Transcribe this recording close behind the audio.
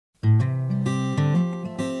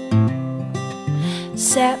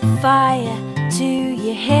Set fire to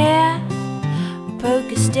your hair,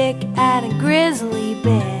 poke a stick at a grizzly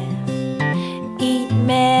bear. Eat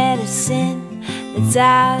medicine that's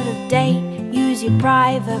out of date, use your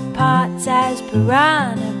private parts as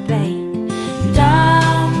piranha bait.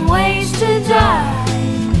 Dumb ways to die,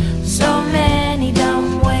 so many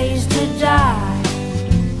dumb ways to die.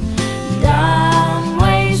 Dumb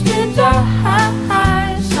ways to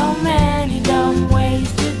die, so many dumb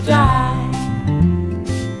ways to die.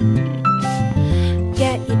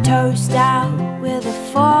 Get your toast out with a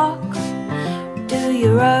fork, do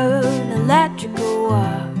your own electrical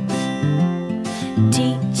work.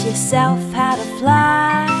 Teach yourself how to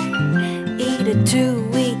fly, eat a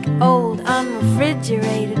 2-week-old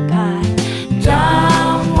unrefrigerated pie.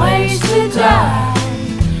 Dumb ways to die,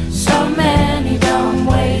 so many dumb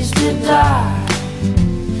ways to die.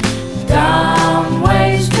 Dumb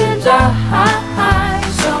ways to die,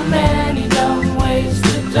 so many dumb ways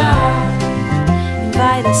to die.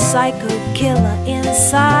 Invite a psycho killer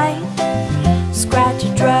inside, scratch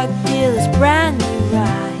a drug dealer's brand new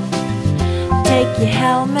ride. Take your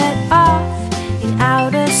helmet off in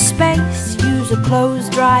outer space, use a clothes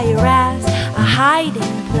dryer as a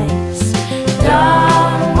hiding place.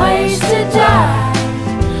 Dumb ways to die,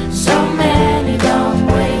 so many dumb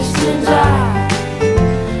ways to die.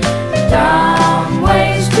 Dumb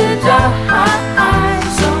ways to die,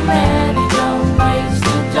 so many dumb ways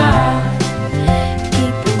to die.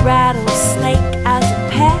 Keep a rattlesnake as a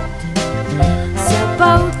pet, sell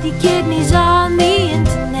both your kidneys on the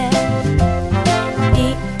internet.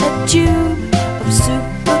 Eat a tube of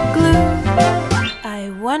super glue, I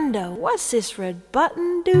wonder what's this red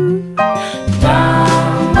button do?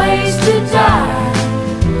 Dumb ways to die,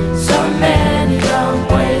 so many dumb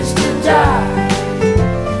ways to die.